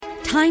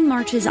Time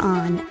marches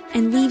on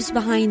and leaves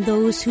behind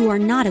those who are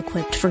not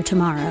equipped for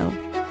tomorrow.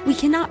 We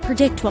cannot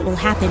predict what will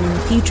happen in the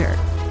future,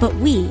 but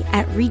we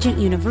at Regent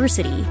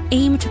University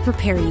aim to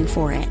prepare you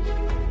for it.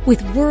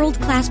 With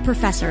world-class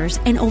professors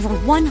and over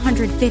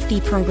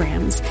 150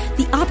 programs,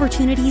 the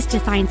opportunities to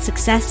find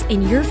success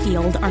in your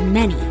field are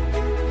many.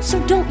 So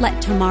don't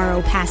let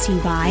tomorrow pass you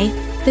by.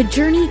 The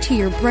journey to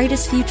your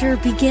brightest future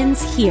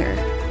begins here.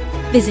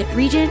 Visit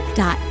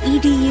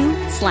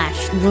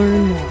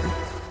regent.edu/learn more.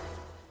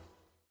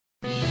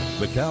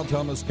 The Cal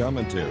Thomas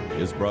Commentary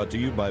is brought to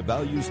you by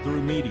Values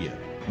Through Media.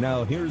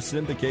 Now here's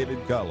syndicated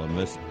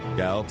columnist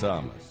Cal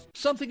Thomas.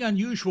 Something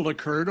unusual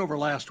occurred over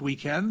last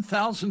weekend.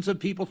 Thousands of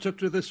people took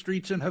to the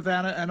streets in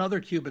Havana and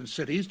other Cuban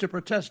cities to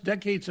protest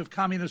decades of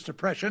communist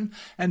oppression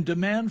and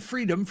demand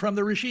freedom from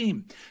the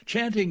regime.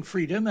 Chanting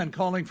freedom and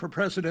calling for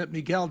President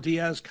Miguel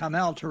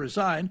Diaz-Canel to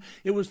resign,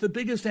 it was the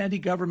biggest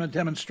anti-government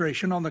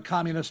demonstration on the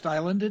communist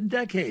island in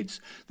decades.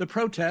 The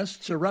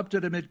protests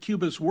erupted amid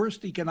Cuba's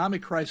worst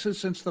economic crisis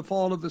since the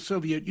fall of the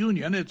Soviet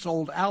Union, its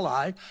old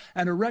ally,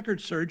 and a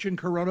record surge in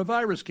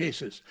coronavirus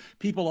cases.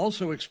 People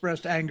also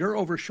expressed anger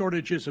over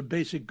shortages of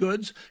basic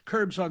goods,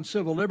 curbs on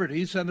civil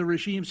liberties, and the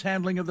regime's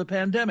handling of the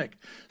pandemic.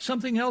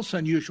 Something else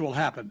unusual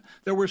happened.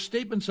 There were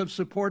statements of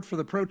support for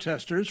the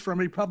protesters from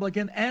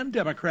Republican and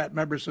Democrat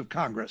members of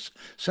Congress.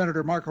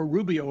 Senator Marco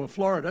Rubio of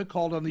Florida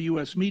called on the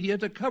U.S. media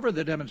to cover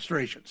the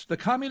demonstrations. The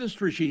communist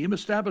regime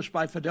established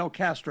by Fidel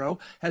Castro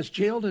has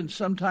jailed and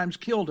sometimes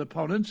killed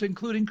opponents,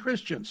 including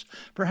Christians.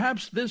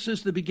 Perhaps this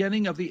is the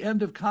beginning of the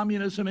end of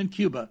communism in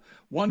Cuba.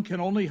 One can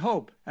only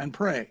hope and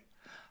pray.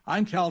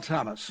 I'm Cal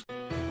Thomas.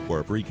 For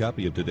a free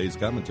copy of today's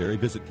commentary,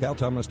 visit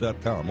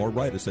calthomas.com or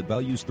write us at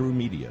Values Through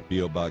Media,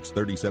 P.O. Box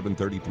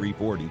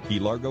 373340, Key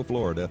Largo,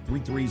 Florida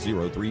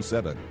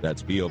 33037.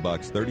 That's P.O.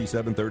 Box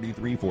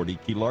 373340,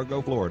 Key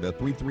Largo, Florida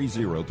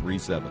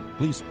 33037.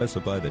 Please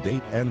specify the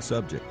date and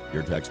subject.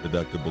 Your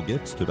tax-deductible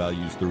gifts to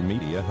Values Through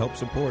Media help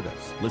support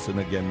us. Listen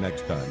again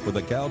next time for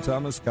the Cal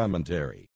Thomas Commentary.